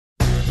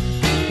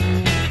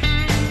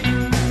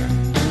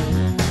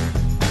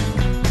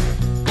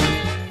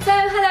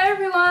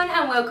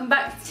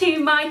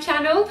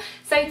channel.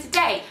 So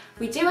today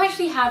we do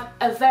actually have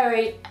a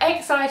very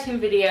exciting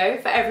video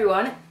for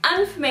everyone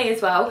and for me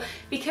as well,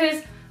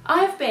 because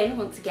I've been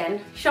once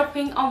again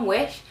shopping on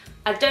Wish.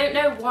 I don't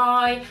know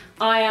why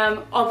I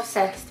am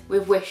obsessed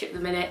with Wish at the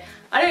minute.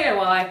 I don't know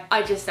why,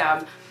 I just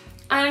am.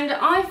 And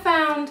I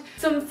found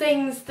some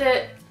things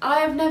that I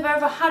have never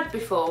ever had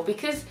before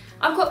because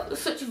I've got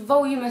such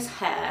voluminous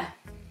hair.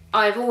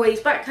 I've always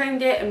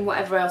backcombed it and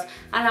whatever else,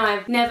 and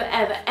I've never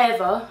ever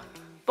ever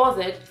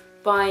bothered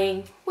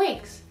buying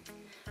wigs.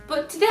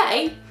 But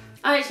today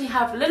I actually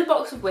have a little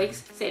box of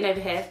wigs sitting over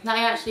here that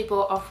I actually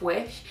bought off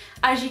Wish.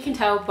 As you can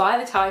tell by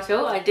the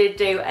title, I did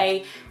do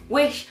a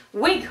Wish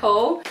Wig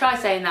Haul. Try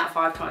saying that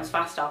 5 times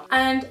faster.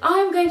 And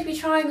I'm going to be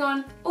trying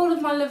on all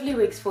of my lovely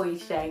wigs for you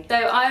today. So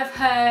I've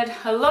heard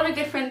a lot of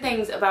different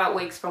things about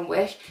wigs from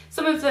Wish.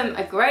 Some of them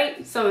are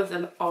great, some of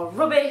them are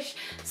rubbish,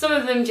 some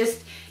of them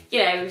just, you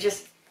know,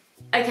 just,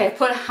 okay,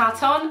 put a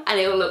hat on and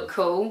it'll look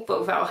cool, but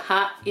without a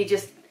hat, you're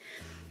just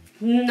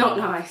not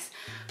nice.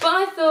 But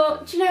I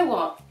thought, do you know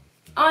what?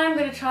 I'm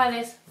going to try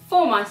this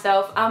for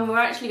myself and we're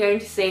actually going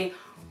to see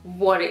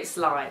what it's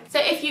like. So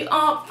if you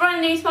are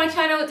brand new to my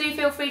channel, do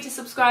feel free to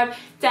subscribe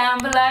down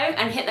below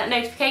and hit that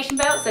notification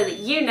bell so that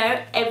you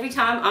know every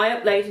time I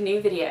upload a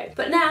new video.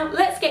 But now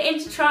let's get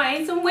into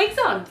trying some wigs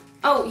on.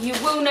 Oh, you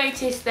will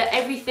notice that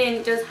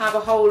everything does have a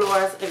hole or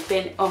has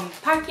been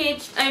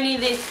unpackaged. Only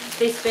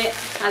this bit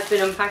has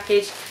been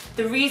unpackaged.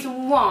 The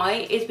reason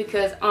why is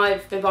because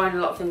I've been buying a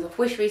lot of things off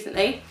Wish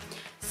recently.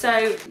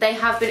 So they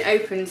have been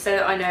opened so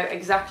that I know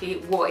exactly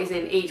what is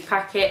in each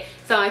packet,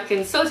 so I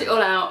can sort it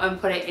all out and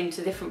put it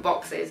into different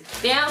boxes.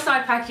 The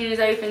outside packaging is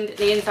opened,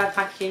 the inside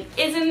packaging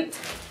isn't,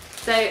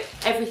 so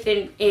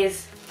everything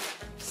is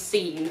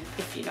seen,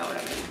 if you know what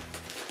I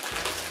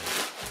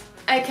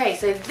mean. Okay,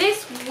 so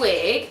this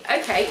wig,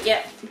 okay,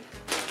 yep.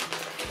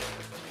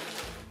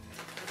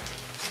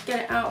 Just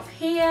get it out of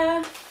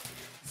here.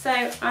 So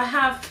I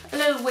have a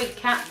little wig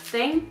cap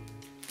thing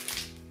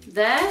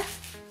there.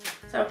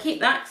 So I'll keep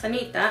that because I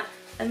need that.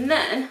 And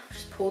then, I've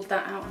just pulled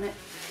that out on it.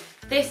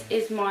 This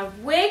is my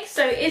wig.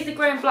 So it is the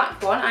grey and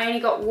black one. I only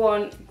got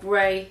one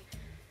grey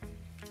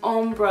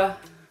ombre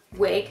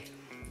wig.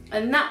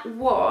 And that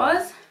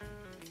was,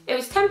 it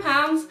was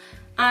 £10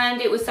 and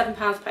it was £7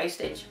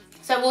 postage.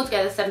 So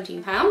altogether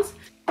 £17.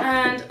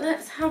 And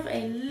let's have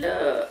a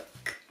look.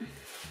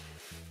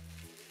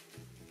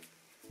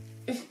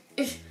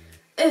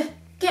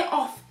 Get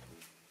off.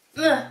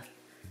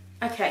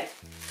 Okay.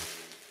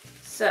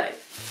 So,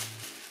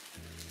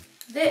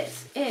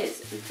 this is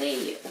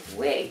the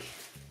wig.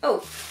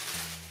 Oh,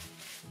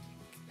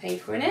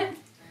 paper in it.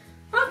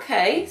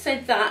 Okay, so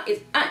that is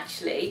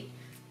actually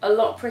a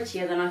lot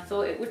prettier than I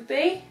thought it would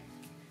be.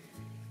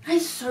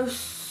 It's so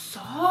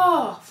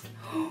soft.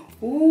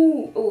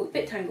 Ooh, oh, a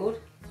bit tangled.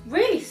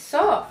 Really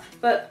soft,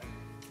 but,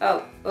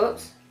 oh,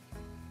 oops.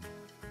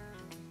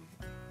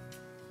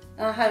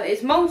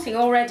 It's molting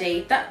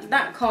already.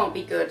 That can't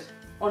be good,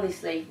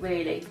 honestly,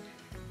 really.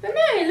 But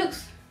no, it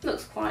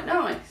looks quite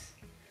nice.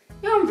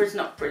 The ombre's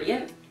not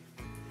brilliant,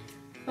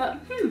 but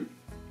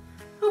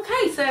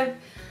okay, so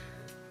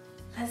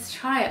let's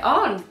try it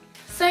on.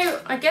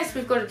 So I guess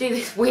we've got to do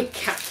this wig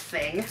cap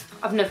thing.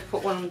 I've never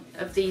put one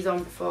of these on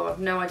before. I've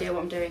no idea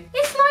what I'm doing.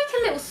 It's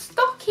like a little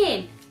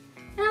stocking.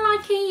 And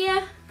like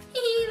a,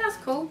 that's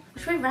cool.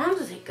 Which way round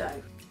does it go?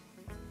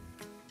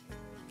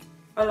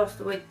 I lost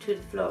the wig to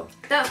the floor.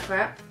 That's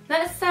crap.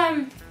 Let's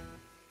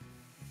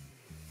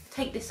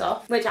take this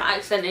off, which I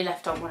accidentally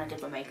left on when I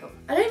did my makeup.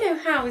 I don't know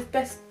how is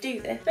best to do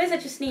this. I suppose I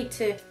just need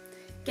to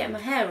get my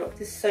hair up.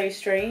 This is so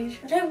strange.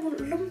 I don't want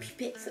lumpy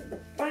bits at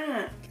the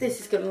back. This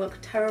is gonna look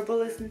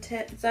terrible, isn't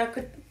it? So I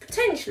could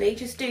potentially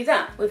just do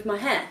that with my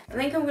hair. I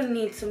think I'm gonna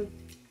need some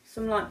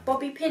like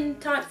bobby pin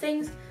type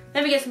things.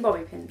 Let me get some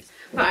bobby pins.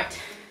 Right.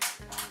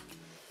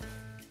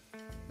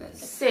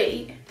 Let's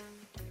see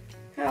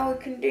how we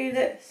can do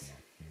this.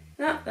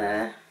 That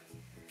there.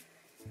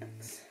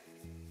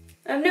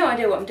 I have no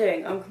idea what I'm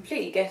doing. I'm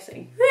completely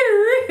guessing.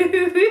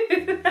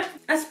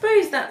 I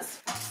suppose that's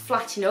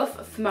flat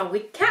enough for my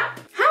wig cap.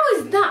 How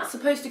is that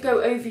supposed to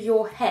go over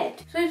your head?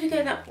 It's supposed to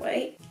go that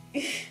way.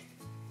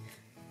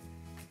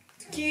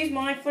 Excuse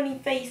my funny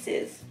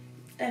faces,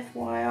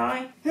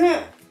 FYI.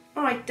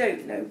 I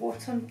don't know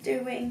what I'm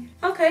doing.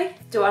 Okay.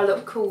 Do I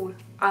look cool?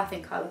 I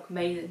think I look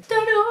amazing.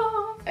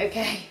 Ta-da!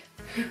 Okay.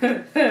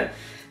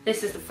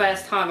 This is the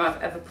first time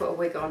I've ever put a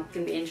wig on. It's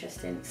gonna be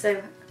interesting.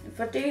 So if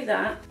I do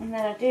that, and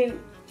then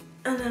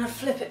I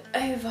flip it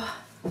over.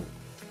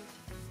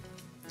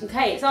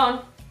 Okay, it's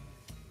on.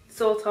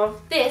 Sort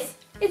of. This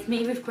is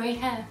me with grey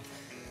hair.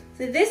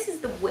 So this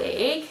is the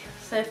wig.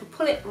 So if I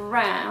pull it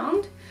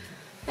round,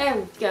 there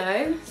we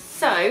go.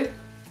 So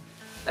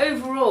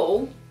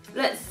overall,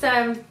 let's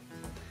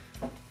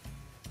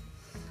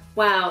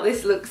wow,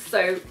 this looks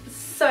so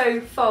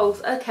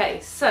false. Okay,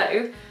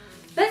 so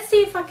let's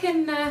see if I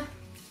can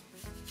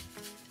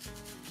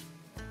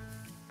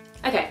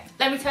okay,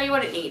 let me tell you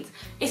what it needs.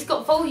 It's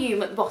got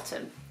volume at the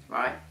bottom,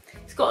 right?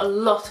 It's got a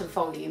lot of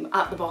volume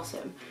at the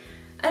bottom.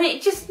 And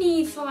it just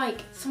needs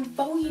like some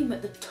volume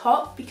at the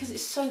top because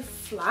it's so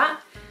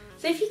flat.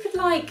 So if you could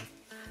like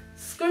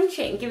scrunch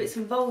it and give it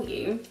some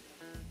volume.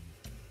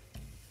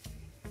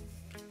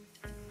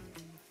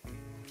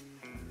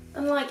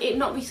 And like it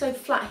not be so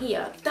flat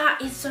here.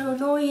 That is so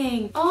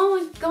annoying. Oh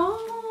my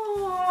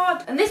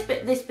god. And this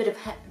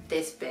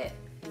bit,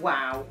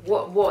 wow,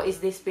 what is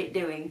this bit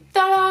doing?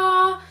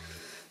 Ta-da!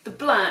 The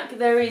black,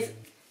 there is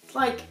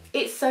like,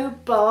 it's so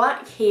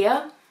black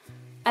here,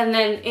 and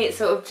then it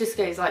sort of just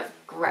goes like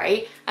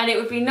grey. And it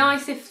would be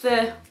nice if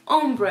the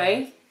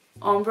ombre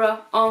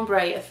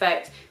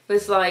effect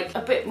was like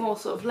a bit more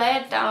sort of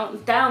layered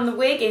down the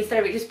wig instead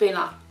of it just being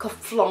like a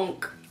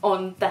flonk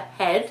on the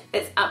head.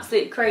 It's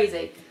absolutely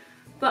crazy.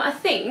 But I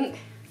think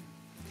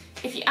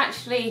if you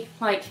actually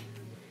like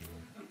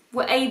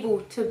were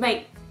able to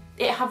make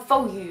it have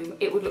volume,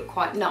 it would look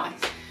quite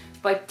nice.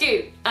 But I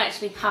do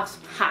actually have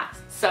some hats,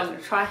 so I'm going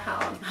to try a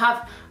hat on. I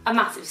have a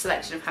massive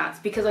selection of hats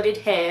because I did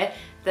hear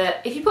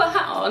that if you put a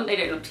hat on, they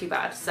don't look too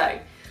bad. So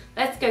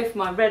let's go for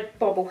my red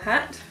bobble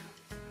hat.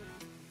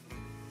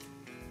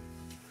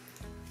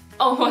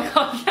 Oh my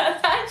gosh,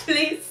 that's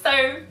actually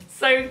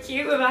so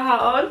cute with a hat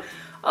on.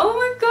 Oh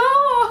my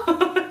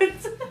god!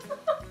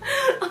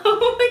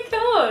 Oh my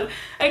god!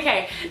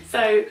 Okay,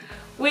 so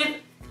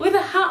with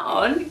a hat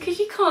on, because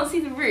you can't see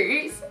the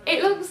roots,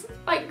 it looks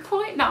like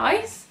quite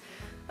nice.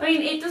 I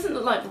mean, it doesn't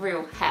look like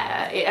real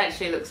hair, it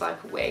actually looks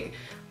like a wig,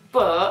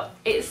 but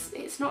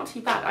it's not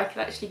too bad. I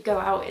could actually go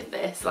out in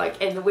this,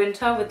 like in the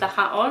winter with the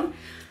hat on.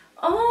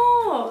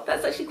 Oh,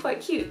 that's actually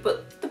quite cute,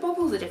 but the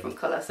bobble's a different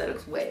colour, so it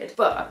looks weird.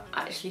 But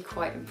I'm actually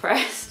quite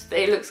impressed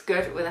that it looks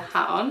good with a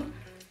hat on.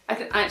 I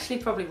could actually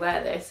probably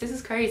wear this. This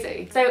is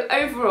crazy. So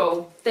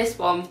overall, this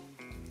one,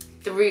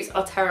 the roots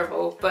are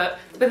terrible, but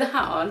with a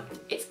hat on,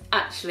 it's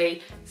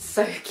actually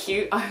so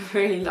cute. I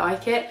really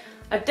like it.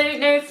 I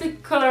don't know if the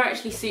colour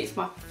actually suits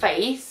my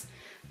face,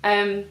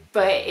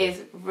 but it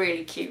is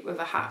really cute with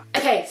a hat.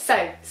 Okay,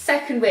 so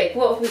second wig,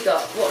 what have we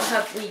got? What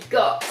have we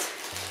got?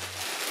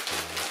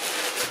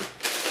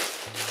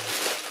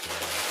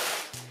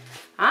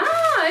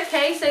 Ah,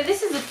 okay, so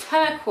this is a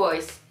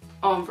turquoise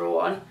ombre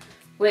one,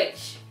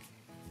 which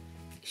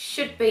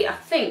should be, I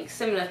think,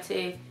 similar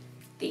to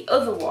the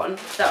other one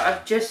that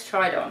I've just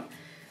tried on.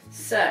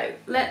 So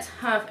let's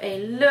have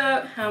a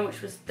look. How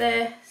much was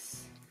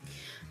this?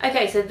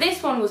 Okay, so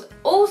this one was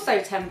also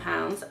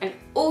 £10 and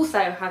also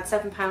had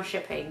 £7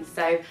 shipping.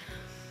 So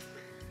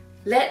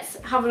let's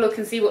have a look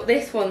and see what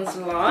this one's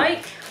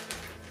like.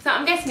 So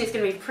I'm guessing it's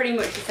going to be pretty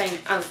much the same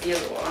as the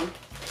other one,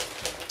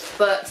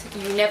 but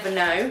you never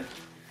know.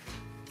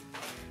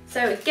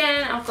 So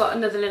again, I've got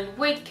another little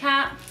wig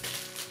cap.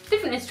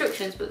 Different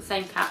instructions, but the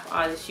same cap,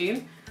 I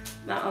assume.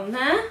 That on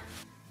there.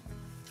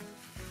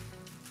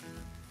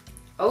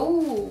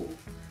 Oh,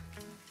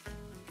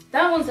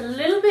 that one's a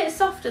little bit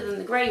softer than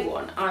the grey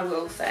one, I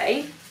will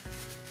say.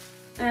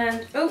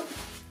 And, oh,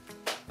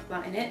 put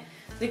that in it.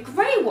 The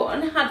grey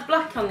one had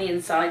black on the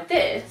inside.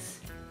 This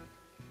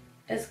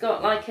has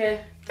got like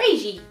a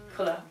beigey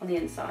colour on the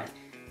inside.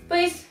 But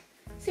it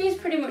seems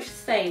pretty much the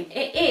same.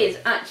 It is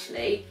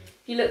actually,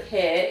 if you look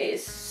here, it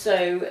is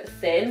so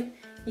thin.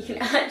 You can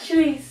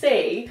actually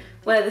see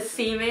where the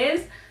seam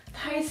is.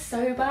 That is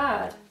so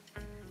bad.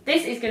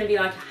 This is going to be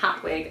like a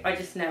hat wig, I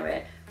just know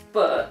it.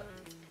 But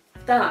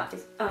that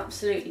is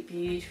absolutely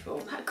beautiful.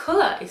 That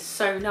colour is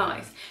so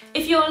nice.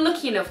 If you're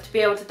lucky enough to be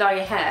able to dye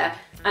your hair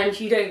and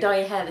you don't dye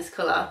your hair this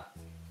colour,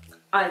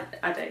 I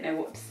don't know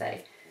what to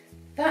say.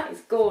 That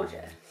is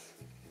gorgeous.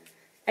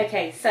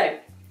 Okay, so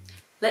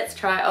let's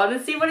try it on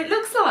and see what it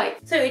looks like.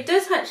 So it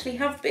does actually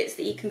have bits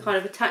that you can kind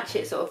of attach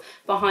it sort of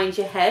behind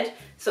your head.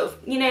 Sort of,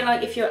 you know,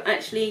 like if you're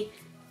actually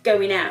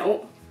going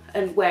out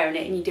and wearing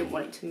it and you didn't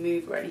want it to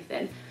move or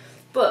anything.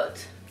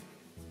 But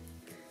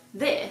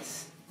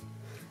this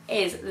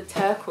is the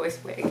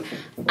turquoise wig.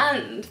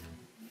 And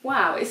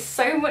wow, it's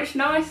so much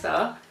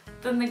nicer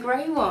than the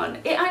grey one.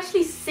 It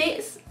actually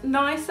sits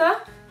nicer.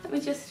 Let me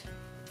just...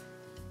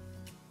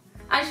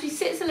 Actually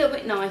sits a little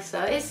bit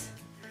nicer. It's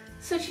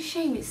such a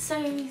shame it's so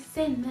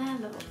thin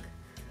there, look.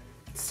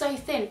 It's so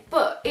thin,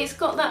 but it's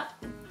got that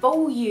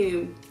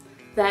volume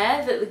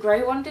there that the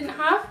grey one didn't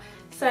have.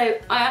 So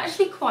I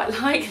actually quite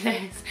like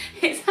this.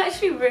 It's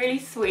actually really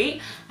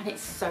sweet and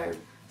it's so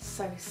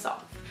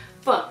soft.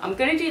 But I'm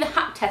going to do the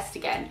hat test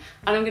again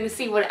and I'm going to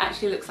see what it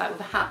actually looks like with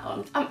a hat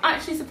on. I'm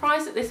actually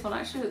surprised that this one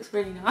actually looks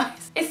really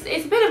nice. It's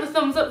a bit of a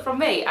thumbs up from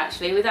me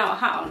actually without a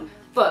hat on,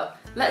 but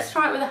let's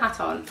try it with a hat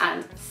on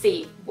and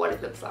see what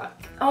it looks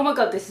like. Oh my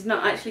god, this is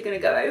not actually going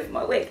to go over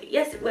my wig.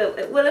 Yes, it will.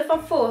 It will if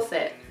I force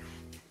it.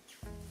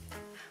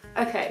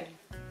 Okay.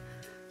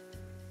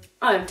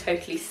 I'm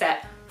totally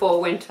set for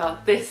winter.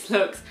 This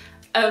looks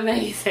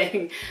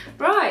amazing.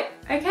 Right,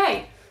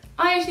 okay.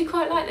 I actually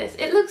quite like this.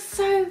 It looks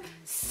so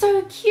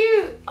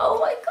cute. Oh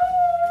my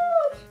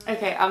god.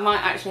 Okay, I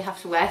might actually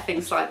have to wear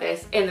things like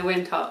this in the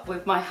winter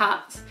with my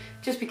hats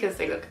just because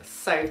they look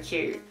so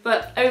cute.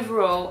 But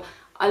overall,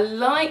 I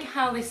like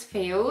how this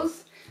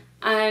feels.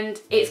 and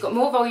it's got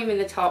more volume in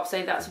the top,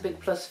 so that's a big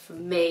plus for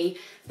me.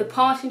 The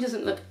parting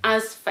doesn't look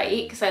as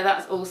fake, so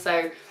that's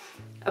also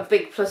a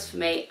big plus for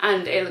me,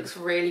 and it looks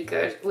really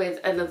good with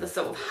another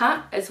sort of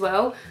hat as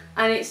well,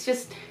 and it's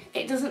just,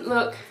 it doesn't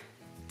look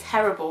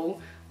terrible,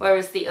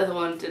 whereas the other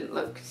one didn't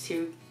look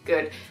too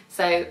good.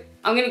 So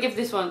I'm gonna give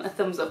this one a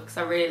thumbs up because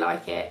I really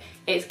like it.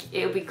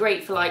 It'll be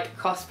great for like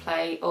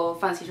cosplay or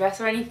fancy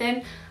dress or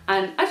anything,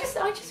 and I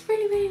just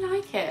really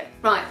like it.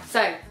 Right,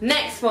 so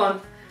next one.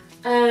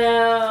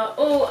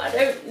 Oh, I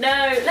don't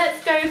know.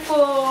 Let's go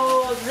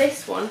for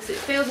this one because it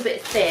feels a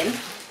bit thin.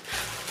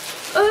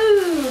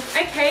 Ooh,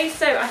 okay,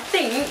 so I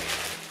think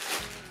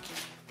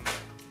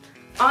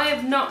I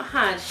have not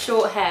had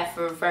short hair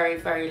for a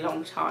very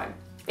long time.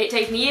 It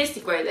takes me years to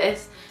grow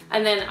this,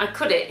 and then I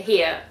cut it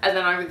here, and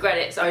then I regret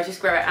it, so I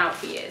just grow it out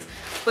for years.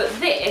 But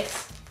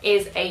this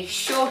is a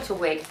shorter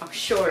wig, I'm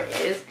sure it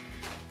is.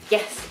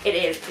 Yes, it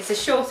is. It's a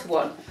shorter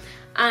one.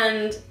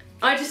 And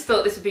I just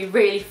thought this would be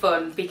really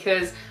fun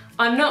because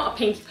I'm not a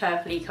pinky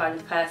purpley kind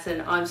of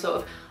person, I'm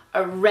sort of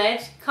a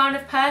red kind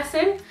of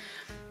person.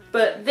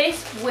 But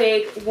this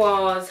wig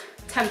was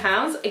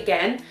 £10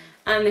 again,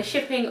 and the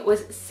shipping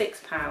was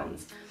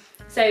 £6.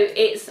 So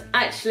it's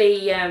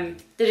actually, the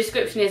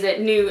description is a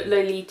new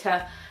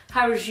Lolita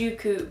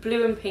Harajuku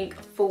blue and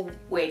pink full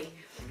wig.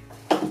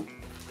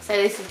 So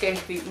this is going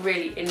to be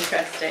really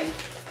interesting.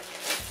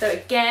 So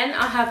again,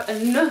 I have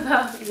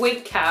another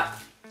wig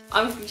cap.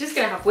 I'm just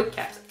gonna have wig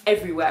caps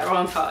everywhere,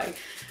 aren't I?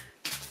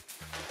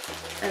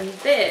 And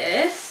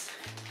this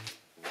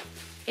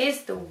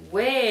is the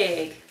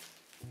wig.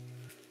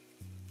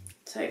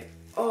 So,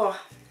 oh,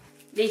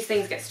 these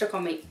things get stuck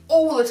on me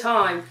all the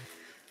time,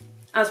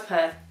 as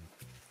per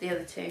the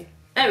other two.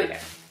 There we go.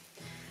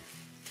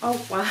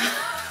 Oh,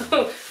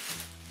 wow.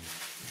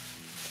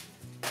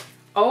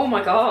 Oh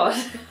my God.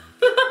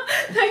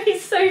 That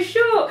is so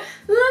short.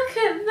 Look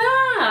at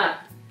that.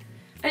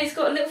 And it's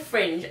got a little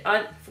fringe.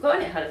 I'd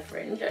forgotten it had a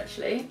fringe,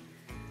 actually.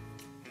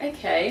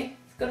 Okay,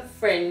 it's got a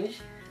fringe.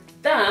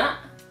 That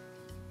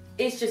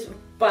is just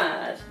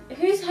bad.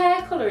 Whose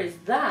hair colour is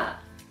that?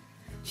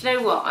 Do you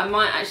know what? I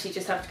might actually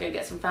just have to go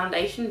get some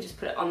foundation and just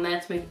put it on there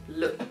to make it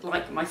look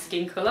like my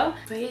skin colour.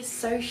 But it's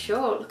so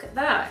short, look at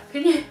that.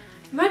 Can you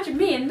imagine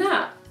me in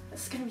that?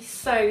 That's gonna be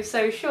so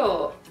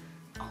short.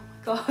 Oh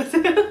my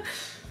God.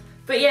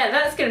 But yeah,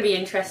 that's gonna be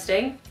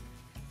interesting.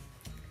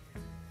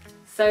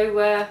 So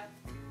I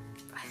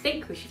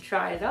think we should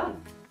try it on.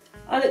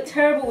 I look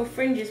terrible with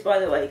fringes, by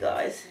the way,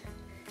 guys.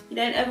 You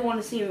don't ever want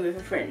to see me with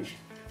a fringe.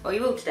 Well,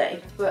 you will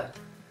today, but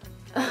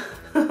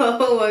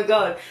oh my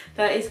God,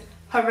 that is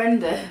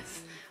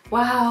horrendous.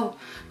 Wow,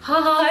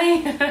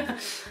 hi.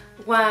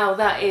 Wow,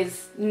 that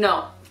is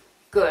not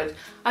good.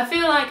 I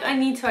feel like I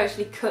need to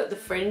actually cut the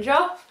fringe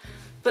off,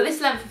 but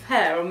this length of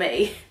hair on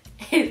me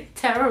is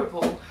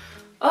terrible.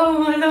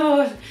 Oh my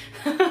Lord,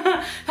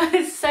 that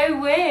is so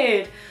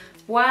weird.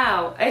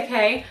 Wow,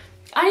 okay.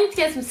 I need to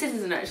get some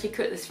scissors and actually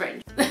cut this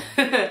fringe.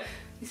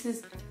 This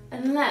is,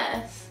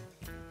 unless,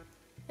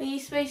 are you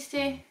supposed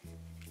to?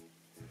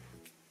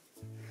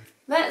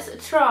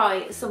 Let's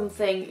try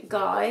something,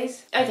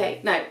 guys.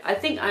 Okay, no, I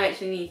think I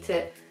actually need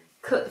to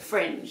cut the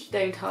fringe,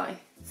 don't I?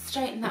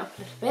 Straighten that up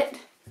a little bit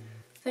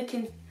so I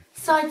can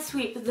side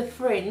sweep the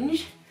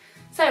fringe.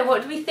 So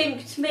what do we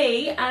think to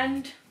me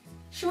and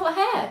short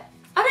hair?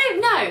 I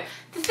don't know.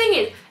 The thing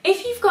is,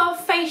 if you've got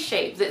a face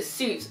shape that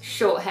suits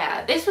short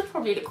hair, this would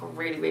probably look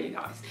really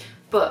nice.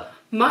 But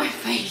my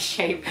face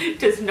shape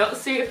does not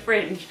suit a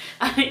fringe,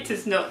 and it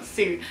does not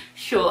suit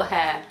short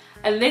hair.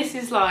 And this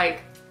is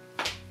like,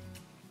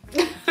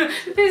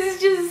 this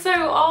is just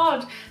so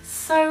odd,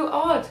 so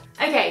odd.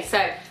 Okay,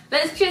 so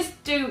let's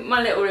just do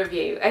my little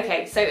review.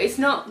 Okay, so it's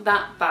not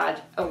that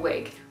bad a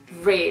wig,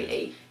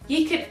 really.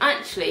 You could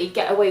actually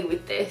get away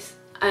with this.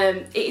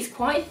 It is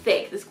quite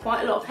thick, there's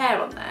quite a lot of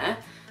hair on there,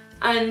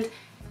 and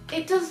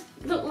it does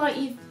look like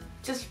you've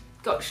just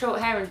got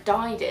short hair and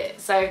dyed it,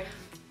 so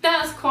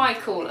that's quite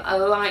cool. I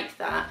like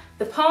that.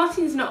 The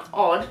parting's not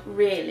odd,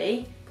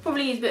 really.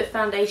 Probably use a bit of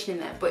foundation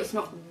in there, but it's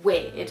not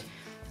weird.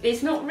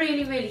 It's not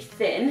really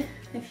thin,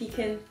 if you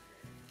can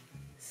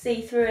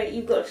see through it.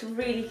 You've got to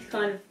really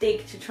kind of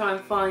dig to try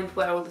and find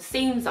where all the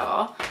seams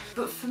are.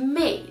 But for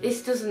me,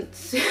 this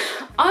doesn't,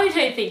 I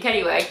don't think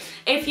anyway.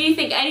 If you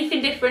think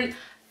anything different,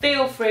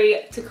 feel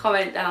free to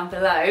comment down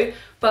below,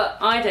 but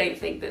I don't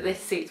think that this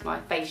suits my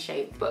face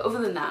shape. But other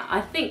than that,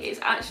 I think it's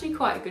actually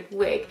quite a good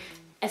wig,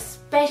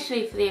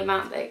 especially for the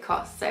amount that it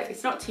costs, so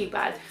it's not too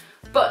bad.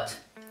 But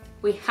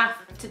we have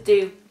to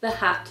do the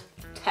hat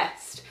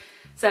test.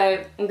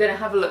 So I'm gonna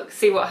have a look,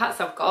 see what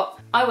hats I've got.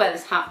 I wear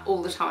this hat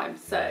all the time,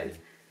 so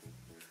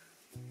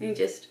let me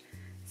just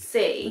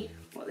see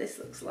what this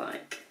looks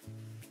like.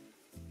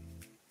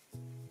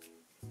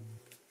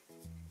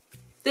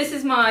 This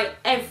is my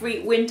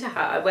every winter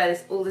hat. I wear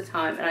this all the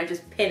time and I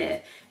just pin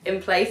it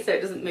in place so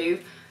it doesn't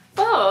move.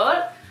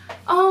 But,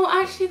 oh,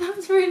 actually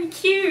that's really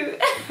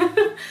cute.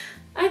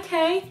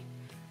 Okay.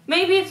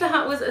 Maybe if the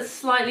hat was a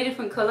slightly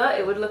different colour,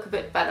 it would look a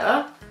bit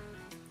better.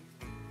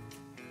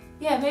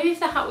 Yeah, maybe if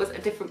the hat was a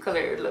different colour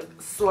it would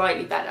look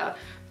slightly better.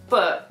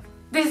 But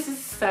this is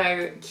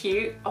so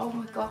cute. Oh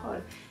my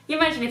god. You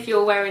imagine if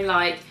you're wearing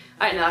like,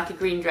 I don't know, like a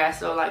green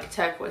dress or like a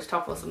turquoise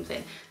top or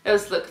something.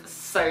 Those look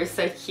so,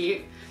 so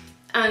cute.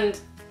 And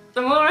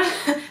the more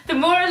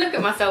I look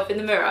at myself in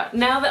the mirror,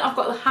 now that I've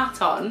got the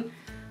hat on,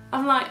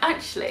 I'm like,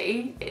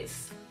 actually,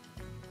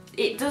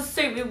 it does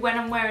suit me when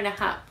I'm wearing a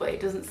hat, but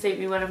it doesn't suit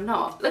me when I'm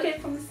not. Look at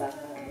it from the side.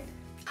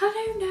 I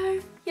don't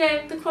know.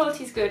 Yeah, the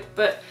quality's good,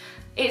 but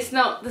it's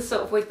not the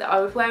sort of wig that I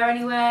would wear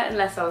anywhere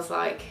unless I was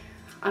like,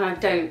 and I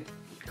don't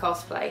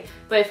cosplay,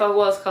 but if I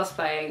was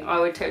cosplaying, I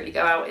would totally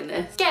go out in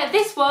this. Yeah,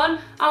 this one,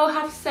 I will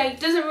have to say,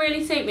 doesn't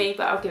really suit me,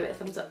 but I'll give it a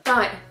thumbs up.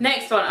 Right,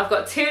 next one, I've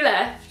got 2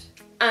 left,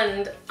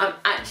 and I'm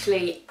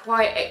actually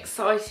quite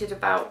excited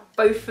about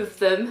both of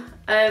them.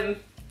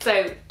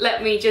 So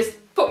let me just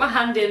put my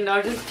hand in and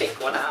I'll just pick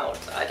one out.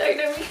 I don't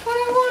know which one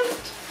I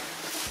want.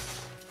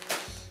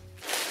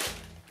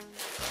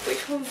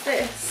 Which one's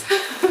this?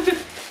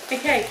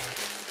 Okay.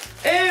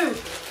 Ooh,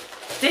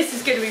 this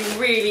is going to be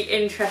really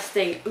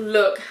interesting.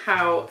 Look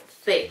how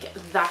thick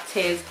that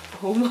is.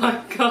 Oh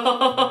my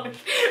god.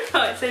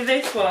 Right, so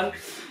this one,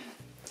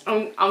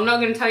 I'm not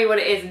going to tell you what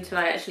it is until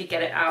I actually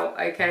get it out,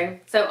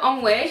 okay? So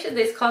on Wish,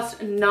 this cost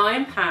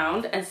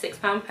 £9 and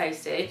 £6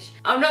 postage.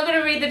 I'm not going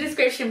to read the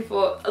description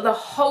for the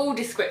whole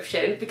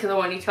description because I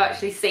want you to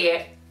actually see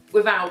it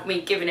without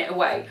me giving it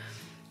away.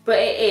 But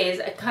it is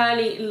a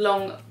curly,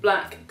 long,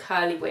 black,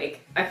 curly wig,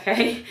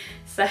 okay?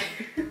 So,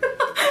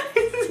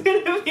 this is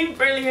going to be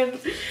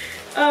brilliant.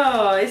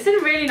 Oh, it's in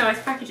a really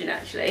nice packaging,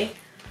 actually.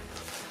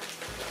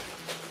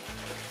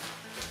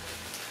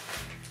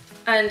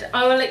 And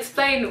I will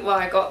explain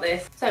why I got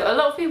this. So, a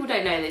lot of people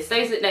don't know this.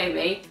 Those that know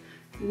me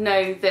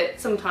know that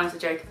sometimes I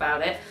joke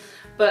about it.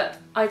 But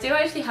I do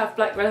actually have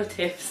black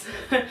relatives.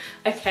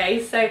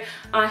 Okay, so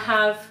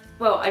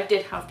I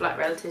did have black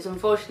relatives,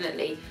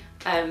 unfortunately.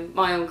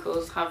 My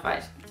uncles have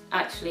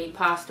actually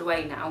passed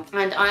away now,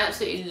 and I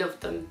absolutely love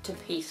them to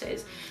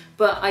pieces.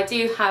 But I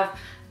do have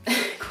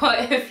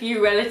quite a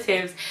few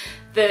relatives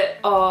that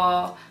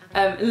are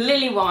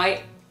lily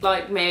white,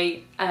 like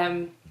me.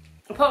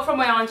 Apart from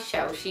my Auntie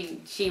Shell,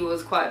 she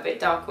was quite a bit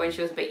darker when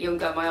she was a bit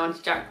younger. My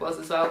Auntie Jack was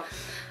as well.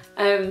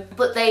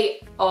 But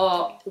they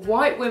are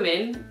white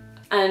women,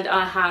 and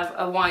I have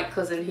a white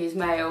cousin who's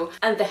male,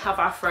 and they have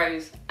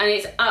afros, and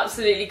it's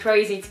absolutely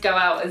crazy to go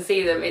out and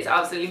see them. It's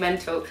absolutely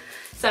mental.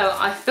 So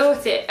I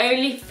thought it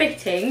only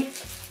fitting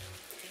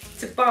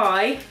to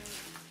buy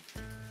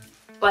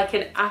like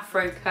an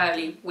afro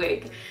curly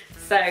wig.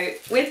 So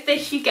with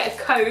this you get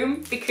a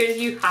comb because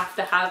you have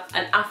to have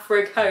an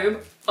afro comb.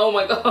 Oh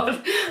my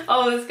god,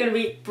 oh that's gonna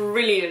be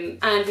brilliant.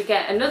 And we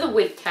get another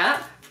wig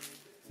cap.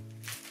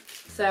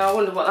 So I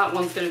wonder what that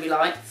one's gonna be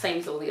like, same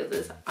as all the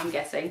others, I'm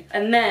guessing.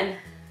 And then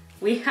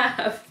we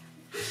have,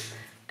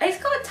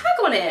 it's got a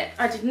tag on it.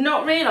 I did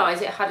not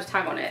realise it had a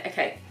tag on it.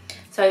 Okay,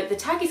 so the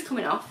tag is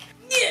coming off.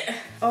 Yeah.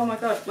 Oh my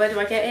god, where do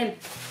I get in?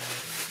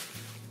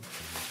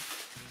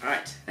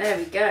 Right, there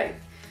we go.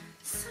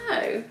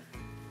 So,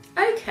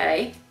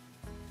 okay.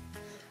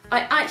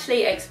 I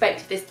actually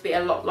expected this to be a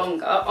lot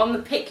longer. On the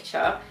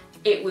picture,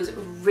 it was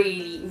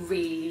really,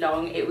 really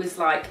long. It was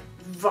like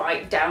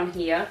right down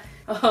here.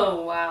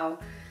 Oh wow,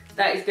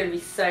 that is going to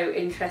be so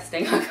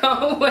interesting. I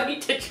can't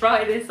wait to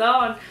try this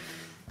on.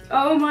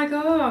 Oh my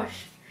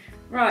gosh.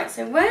 Right,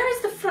 so where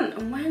is the front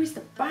and where is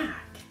the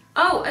back?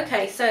 Oh,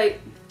 okay, so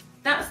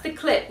that's the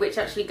clip which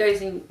actually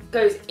goes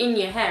in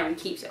your hair and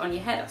keeps it on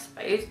your head, I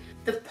suppose.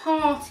 The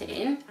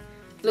parting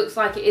looks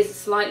like it is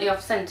slightly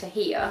off centre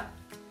here.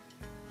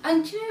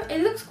 And you know,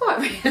 it looks quite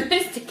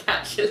realistic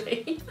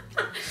actually.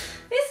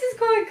 This is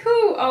quite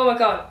cool. Oh my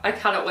god, I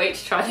cannot wait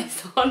to try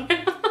this on.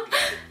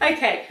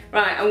 Okay,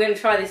 right, I'm going to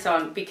try this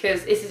on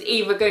because this is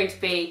either going to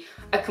be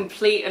a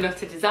complete and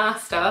utter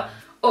disaster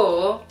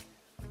or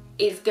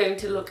it's going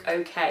to look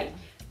okay.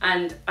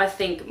 And I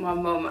think my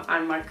mum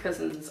and my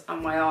cousins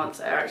and my aunts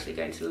are actually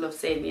going to love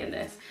seeing me in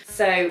this.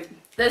 So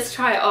let's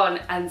try it on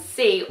and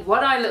see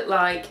what I look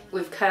like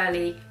with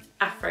curly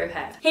afro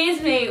hair.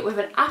 Here's me with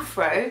an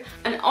afro,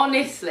 and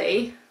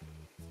honestly,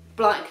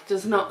 black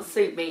does not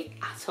suit me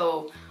at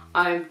all.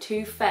 I'm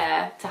too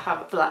fair to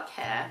have black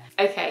hair.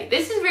 Okay,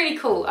 this is really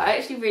cool. I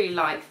actually really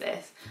like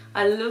this.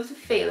 I love the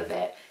feel of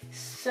it.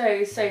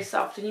 So, so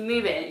soft. When you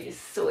move it, it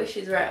just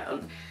swishes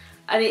around.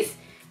 And it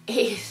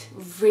is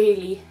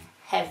really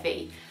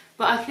heavy.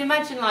 But I can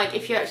imagine like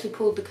if you actually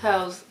pulled the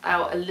curls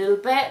out a little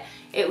bit,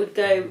 it would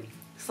go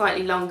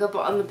slightly longer, but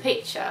on the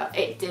picture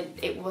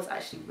it was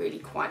actually really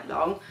quite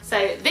long.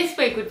 So this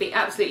wig would be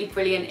absolutely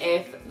brilliant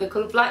if the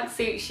colour black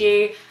suits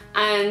you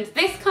and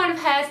this kind of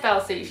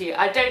hairstyle suits you.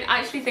 I don't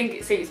actually think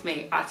it suits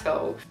me at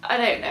all. I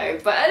don't know,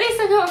 but at least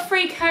I've got a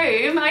free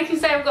comb. I can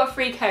say I've got a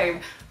free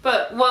comb.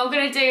 But what I'm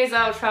going to do is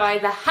I'll try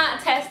the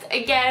hat test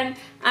again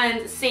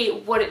and see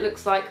what it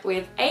looks like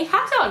with a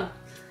hat on.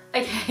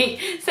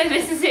 Okay, so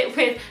this is it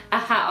with a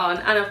hat on,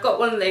 and I've got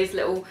one of those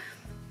little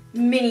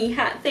mini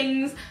hat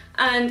things,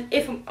 and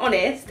if I'm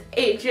honest,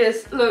 it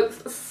just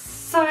looks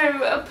so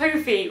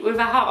poofy with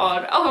a hat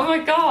on. Oh my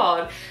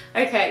god.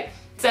 Okay,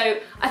 So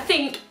I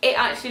think it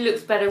actually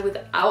looks better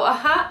without a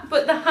hat,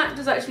 but the hat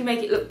does actually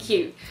make it look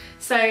cute.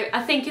 So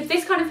I think if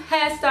this kind of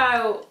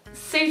hairstyle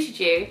suited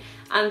you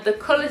and the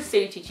colour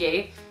suited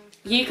you,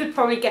 you could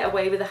probably get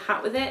away with a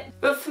hat with it.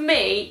 But for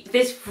me,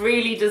 this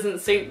really doesn't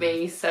suit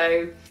me,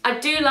 so I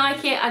do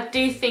like it. I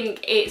do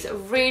think it's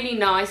really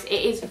nice.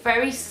 It is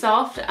very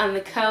soft and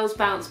the curls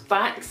bounce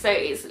back, so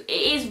it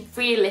is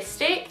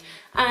realistic,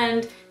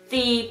 and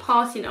the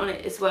parting on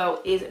it as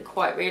well is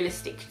quite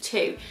realistic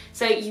too.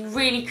 So you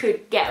really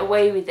could get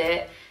away with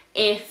it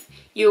if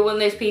you're one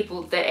of those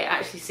people that it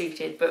actually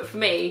suited, but for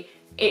me,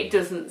 it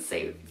doesn't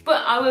suit.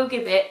 But I will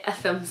give it a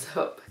thumbs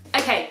up.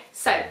 Okay,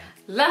 so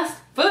last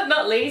but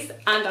not least,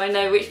 and I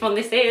know which one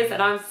this is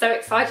and I'm so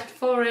excited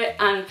for it,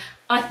 and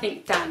I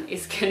think Dan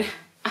is gonna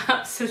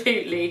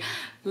absolutely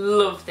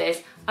love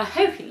this. I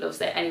hope he loves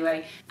it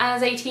anyway.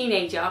 As a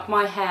teenager,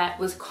 my hair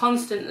was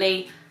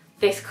constantly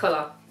this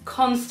colour.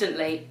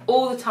 Constantly,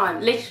 all the time,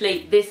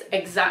 literally this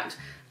exact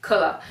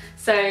colour.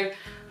 So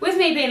with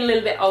me being a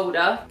little bit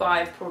older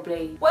by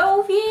probably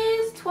 12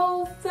 years,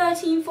 12,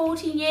 13,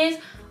 14 years,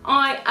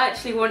 I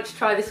actually want to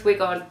try this wig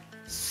on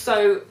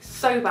so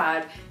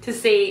bad to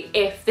see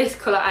if this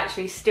colour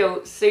actually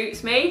still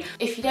suits me.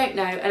 If you don't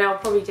know, and I'll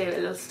probably do a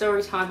little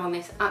story time on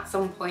this at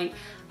some point,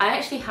 I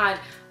actually had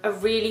a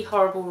really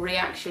horrible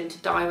reaction to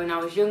dye when I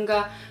was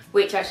younger,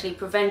 which actually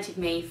prevented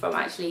me from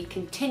actually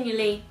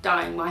continually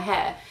dyeing my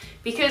hair.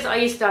 Because I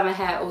used to dye my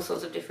hair all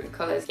sorts of different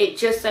colours, it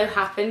just so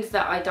happened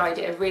that I dyed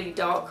it a really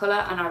dark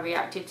colour and I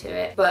reacted to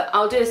it. But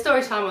I'll do a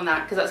story time on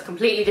that because that's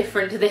completely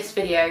different to this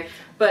video.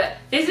 But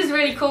this is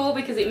really cool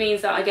because it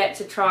means that I get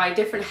to try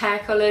different hair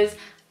colours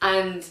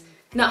and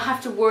not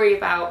have to worry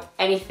about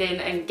anything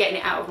and getting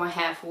it out of my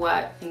hair for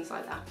work, things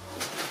like that.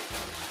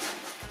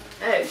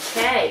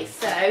 Okay,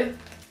 so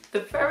the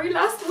very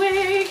last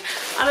wig,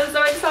 and I'm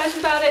so excited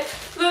about it.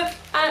 Look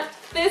at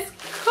this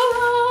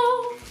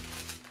colour.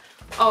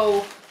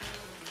 Oh,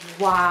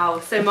 wow.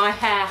 So my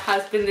hair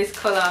has been this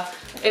colour.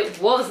 It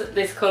was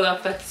this colour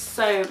for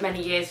so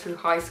many years through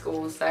high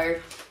school. So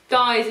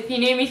guys, if you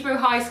knew me through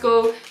high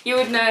school, you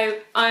would know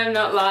I'm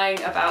not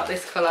lying about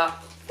this colour.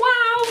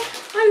 Wow,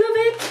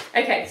 I love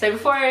it. Okay, so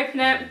before I open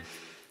it, I'm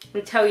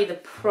going to tell you the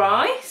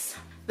price.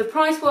 The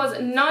price was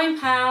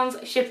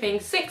 £9, shipping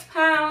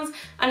 £6,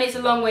 and it's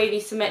a long wavy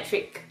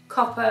symmetric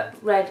copper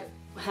red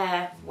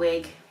hair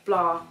wig,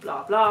 blah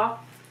blah blah.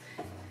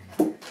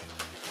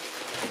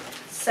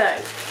 So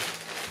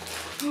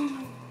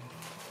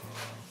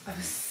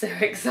I'm so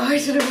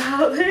excited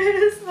about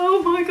this.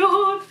 Oh my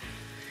god.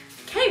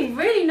 It came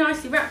really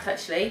nicely wrapped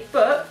actually,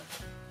 but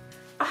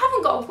I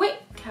haven't got a wig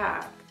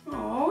cap.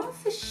 Oh,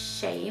 that's a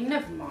shame.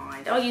 Never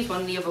mind. I'll use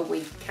one of the other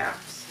wig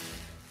caps.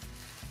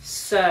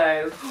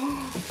 So,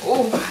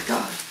 oh my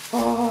god.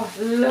 Oh,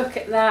 look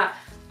at that.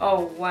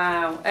 Oh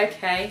wow.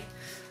 Okay.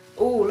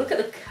 Oh, look at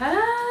the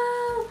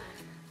curl.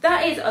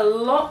 That is a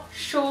lot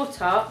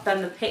shorter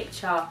than the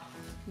picture.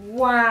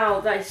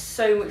 Wow, that is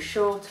so much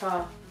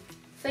shorter.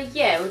 So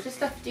yeah, we'll just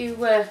have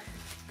to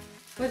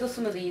wiggle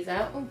some of these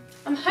out. Oh,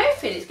 I'm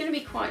hoping it's going to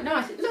be quite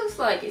nice. It looks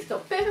like it's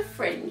got a bit of a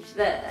fringe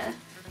there.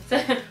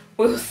 So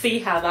we'll see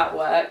how that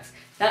works.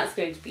 That's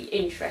going to be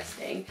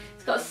interesting.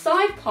 It's got a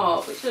side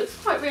part which looks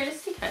quite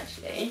realistic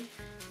actually.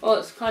 Well,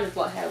 it's kind of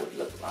what hair would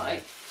look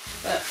like.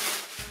 But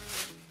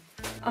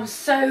I'm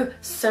so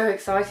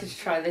excited to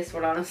try this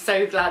one on. I'm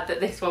so glad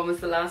that this one was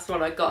the last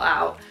one I got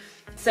out.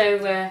 So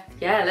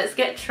yeah, let's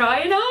get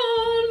trying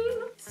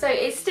on. So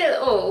it's still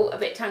all a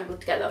bit tangled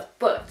together,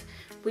 but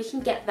we can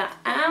get that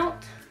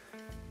out.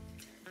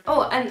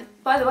 Oh, and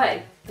by the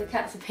way, the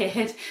cat's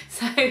appeared.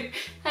 So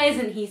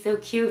isn't he so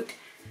cute?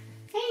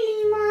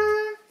 Hey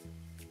Lima.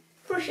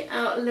 Brush it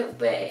out a little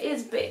bit. It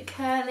is a bit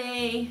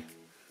curly.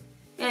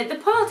 Yeah, the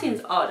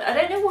parting's odd. I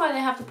don't know why they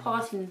have the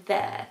parting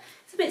there.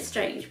 It's a bit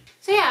strange.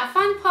 So yeah, I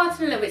find the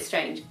parting a little bit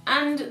strange.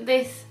 And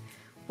this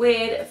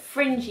weird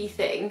fringy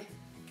thing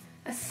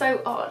is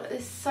so odd.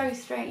 It's so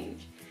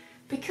strange.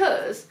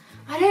 Because,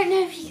 I don't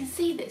know if you can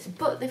see this,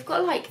 but they've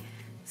got like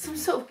some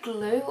sort of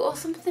glue or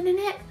something in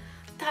it.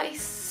 That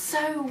is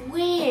so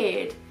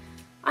weird.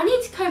 I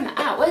need to comb that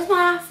out. Where's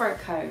my afro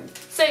comb?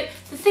 So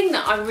the thing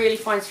that I really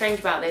find strange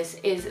about this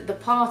is the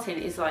parting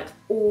is like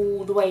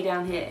all the way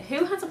down here.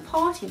 Who has a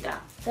parting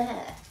down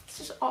there? It's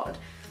just odd.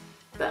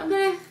 But I'm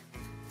gonna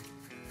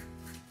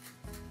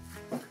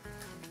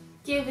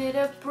give it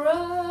a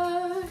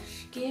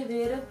brush, give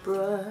it a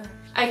brush.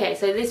 Okay,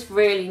 so this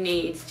really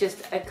needs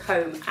just a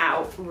comb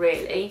out,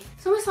 really.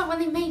 It's almost like when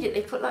they made it,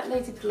 they put like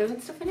loads of glue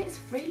and stuff in it. It's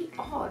really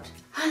odd.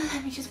 And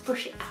let me just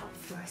brush it out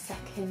for a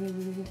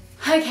second.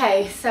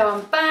 Okay, so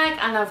I'm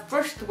back and I've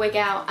brushed the wig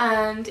out,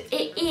 and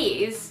it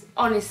is,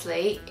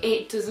 honestly,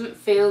 it doesn't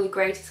feel the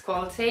greatest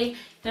quality.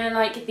 You know,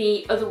 like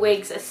the other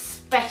wigs,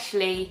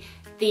 especially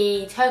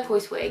the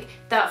turquoise wig,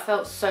 that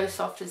felt so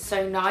soft and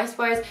so nice,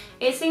 whereas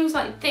it seems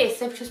like this,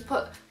 they've just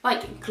put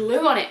like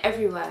glue on it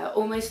everywhere,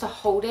 almost to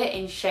hold it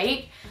in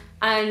shape,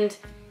 and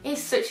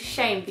it's such a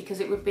shame because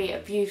it would be a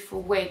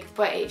beautiful wig,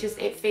 but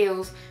it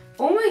feels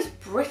almost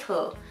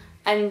brittle,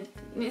 and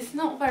it's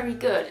not very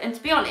good. And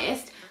to be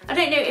honest, I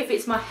don't know if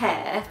it's my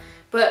hair,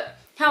 but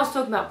I was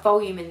talking about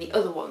volume in the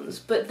other ones,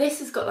 but this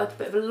has got like a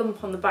bit of a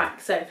lump on the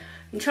back, so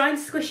I'm trying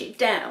to squish it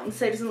down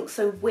so it doesn't look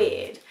so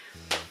weird.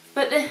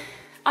 But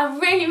I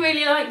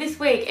really like this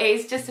wig.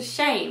 It's just a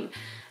shame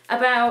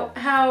about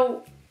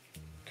how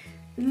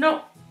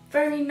not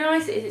very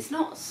nice it is. It's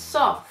not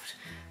soft,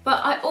 but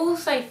I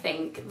also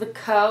think the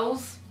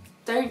curls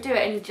don't do it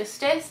any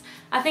justice.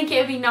 I think it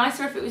would be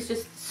nicer if it was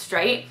just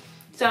straight.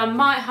 So I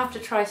might have to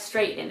try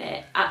straightening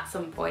it at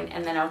some point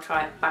and then I'll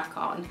try it back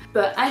on.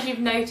 But as you've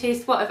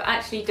noticed, what I've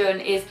actually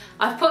done is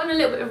I've put on a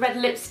little bit of red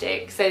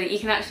lipstick so that you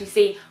can actually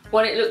see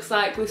what it looks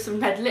like with some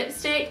red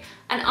lipstick,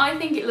 and I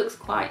think it looks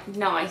quite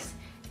nice.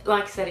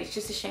 Like I said, it's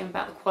just a shame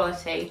about the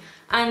quality.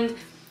 And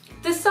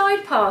the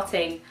side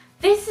parting,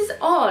 this is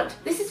odd.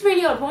 This is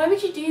really odd. Why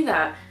would you do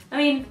that? I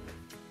mean,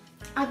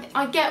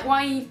 I get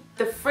why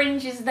the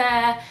fringe is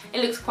there.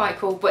 It looks quite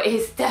cool, but it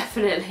is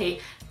definitely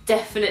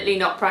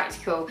not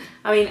practical.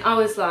 I mean, I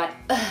was like,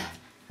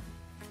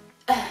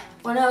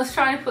 when I was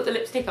trying to put the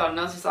lipstick on,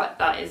 I was just like,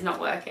 that is not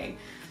working.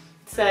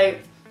 So,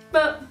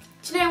 but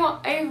do you know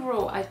what?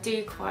 Overall, I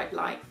do quite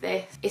like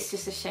this. It's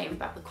just a shame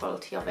about the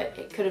quality of it.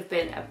 It could have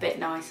been a bit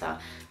nicer.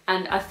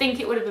 And I think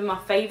it would have been my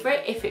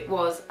favourite if it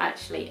was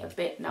actually a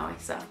bit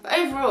nicer. But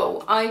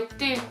overall, I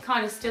do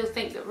kind of still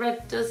think that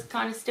red does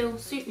kind of still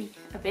suit me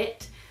a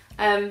bit.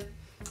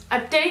 I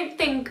don't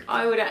think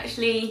I would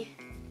actually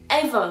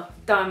ever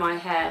dye my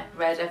hair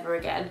red ever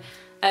again.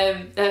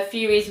 There are a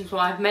few reasons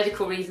why,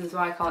 medical reasons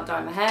why I can't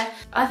dye my hair.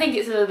 I think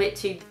it's a little bit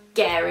too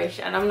garish,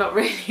 and I'm not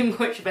really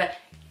much of a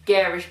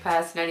garish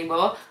person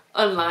anymore,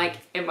 unlike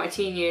in my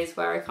teen years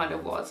where I kind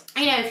of was.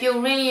 You know, if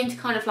you're really into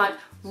kind of like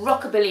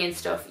rockabilly and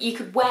stuff, you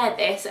could wear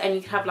this and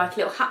you could have like a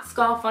little hat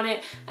scarf on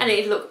it and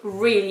it'd look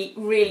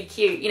really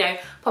cute. You know,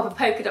 pop a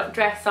polka dot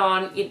dress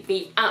on, you'd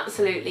be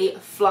absolutely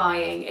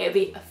flying. It'd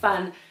be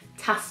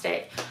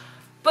fantastic.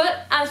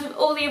 But as with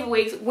all the other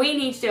wigs, we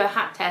need to do a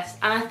hat test,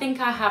 and I think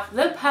I have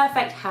the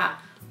perfect hat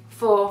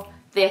for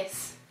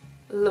this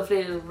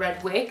lovely little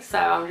red wig. So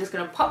I'm just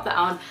going to pop that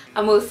on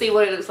and we'll see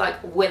what it looks like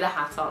with a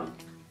hat on.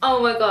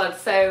 Oh my god,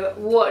 so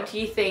what do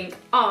you think?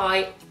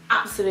 I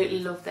absolutely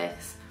love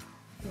this.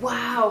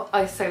 Wow,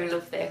 I so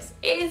love this.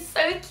 It is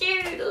so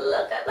cute,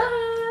 look at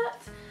that.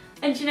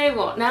 And do you know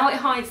what? Now it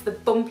hides the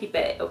bumpy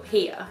bit up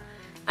here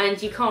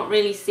and you can't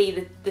really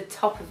see the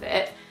top of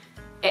it.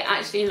 It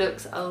actually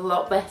looks a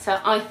lot better,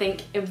 I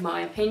think, in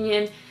my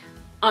opinion.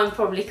 I'm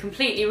probably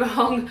completely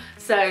wrong,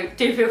 so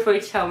do feel free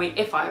to tell me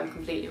if I am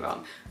completely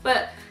wrong.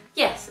 But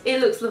yes, it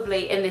looks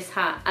lovely in this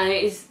hat and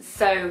it is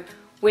so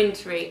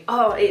wintry.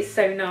 Oh, it's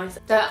so nice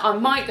that I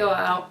might go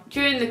out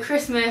during the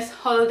Christmas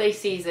holiday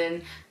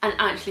season and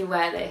actually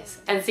wear this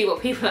and see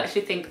what people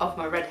actually think of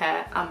my red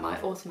hair and my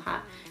autumn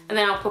hat. And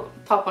then I'll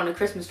pop on a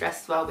Christmas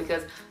dress as well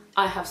because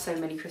I have so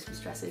many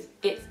Christmas dresses.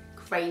 It's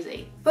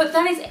crazy. But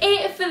that is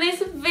it for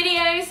this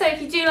video. So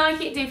if you do like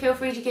it, do feel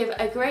free to give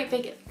a great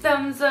big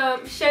thumbs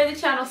up, show the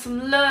channel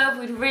some love,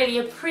 we'd really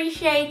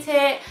appreciate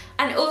it.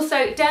 And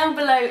also down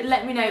below,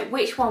 let me know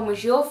which one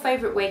was your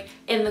favourite wig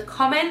in the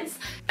comments.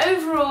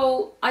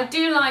 Overall, I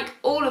do like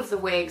all of the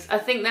wigs. I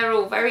think they're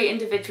all very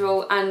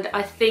individual, and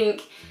I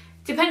think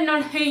depending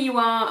on who you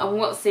are and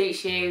what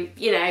suits you,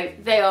 you know,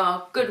 they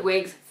are good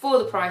wigs for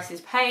the prices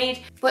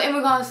paid. But in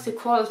regards to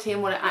quality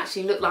and what it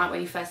actually looked like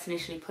when you first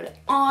initially put it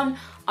on,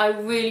 I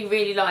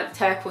really liked the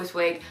turquoise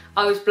wig.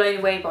 I was blown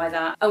away by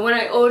that. And when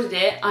I ordered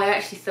it, I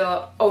actually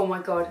thought, oh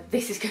my god,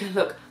 this is gonna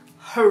look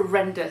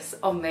horrendous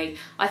on me.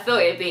 I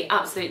thought it'd be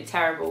absolutely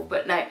terrible,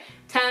 but no.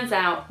 Turns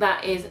out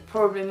that is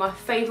probably my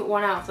favourite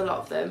one out of the lot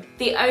of them.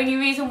 The only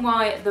reason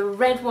why the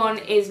red one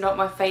is not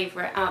my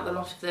favourite out of the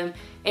lot of them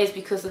is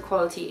because the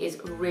quality is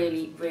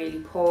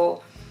really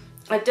poor.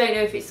 I don't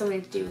know if it's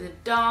something to do with the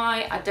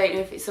dye, I don't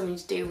know if it's something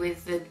to do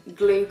with the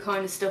glue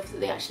kind of stuff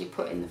that they actually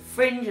put in the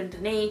fringe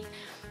underneath,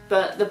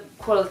 but the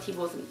quality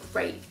wasn't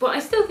great. But I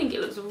still think it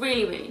looks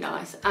really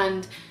nice,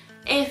 and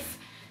if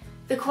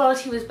the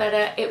quality was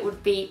better, it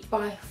would be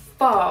by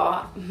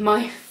far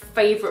my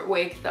favourite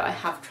wig that I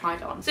have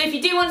tried on. So if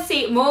you do want to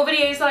see more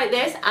videos like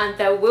this, and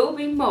there will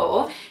be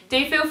more,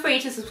 do feel free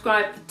to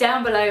subscribe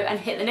down below and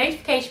hit the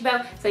notification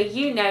bell so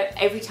you know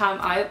every time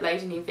I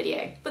upload a new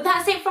video. But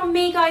that's it from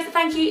me, guys.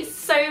 Thank you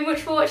so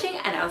much for watching,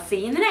 and I'll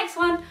see you in the next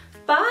one.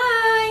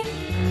 Bye!